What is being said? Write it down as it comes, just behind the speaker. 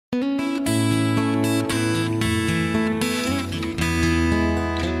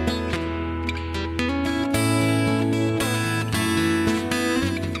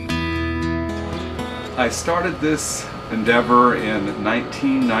I started this endeavor in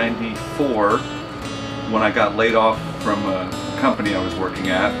 1994 when I got laid off from a company I was working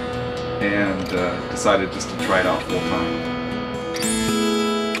at and decided just to try it out full time.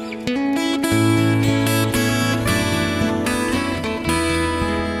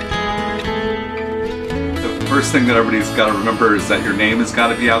 The first thing that everybody's got to remember is that your name has got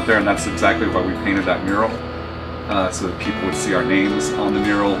to be out there, and that's exactly why we painted that mural. So that people would see our names on the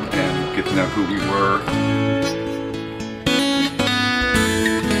mural and get to know who we were.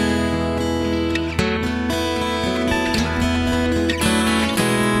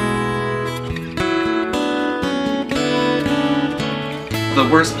 The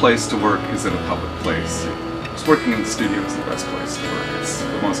worst place to work is in a public place. Just working in the studio is the best place to work. It's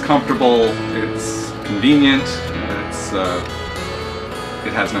the most comfortable, it's convenient,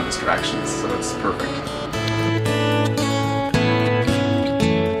 it has no distractions, so it's perfect.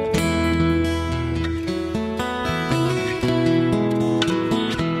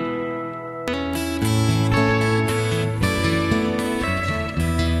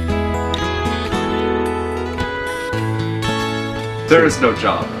 There is no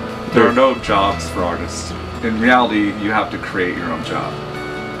job. There are no jobs for artists. In reality, you have to create your own job.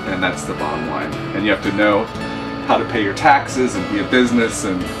 And that's the bottom line. And you have to know how to pay your taxes and be a business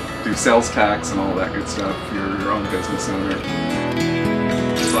and do sales tax and all that good stuff. You're your own business owner.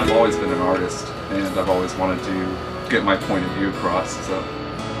 So I've always been an artist, and I've always wanted to get my point of view across. So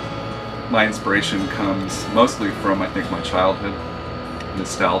my inspiration comes mostly from, I think, my childhood,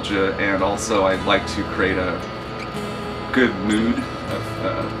 nostalgia, and also I'd like to create a good mood,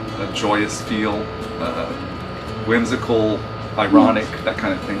 a joyous feel, whimsical, ironic, that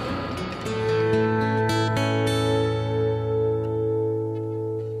kind of thing.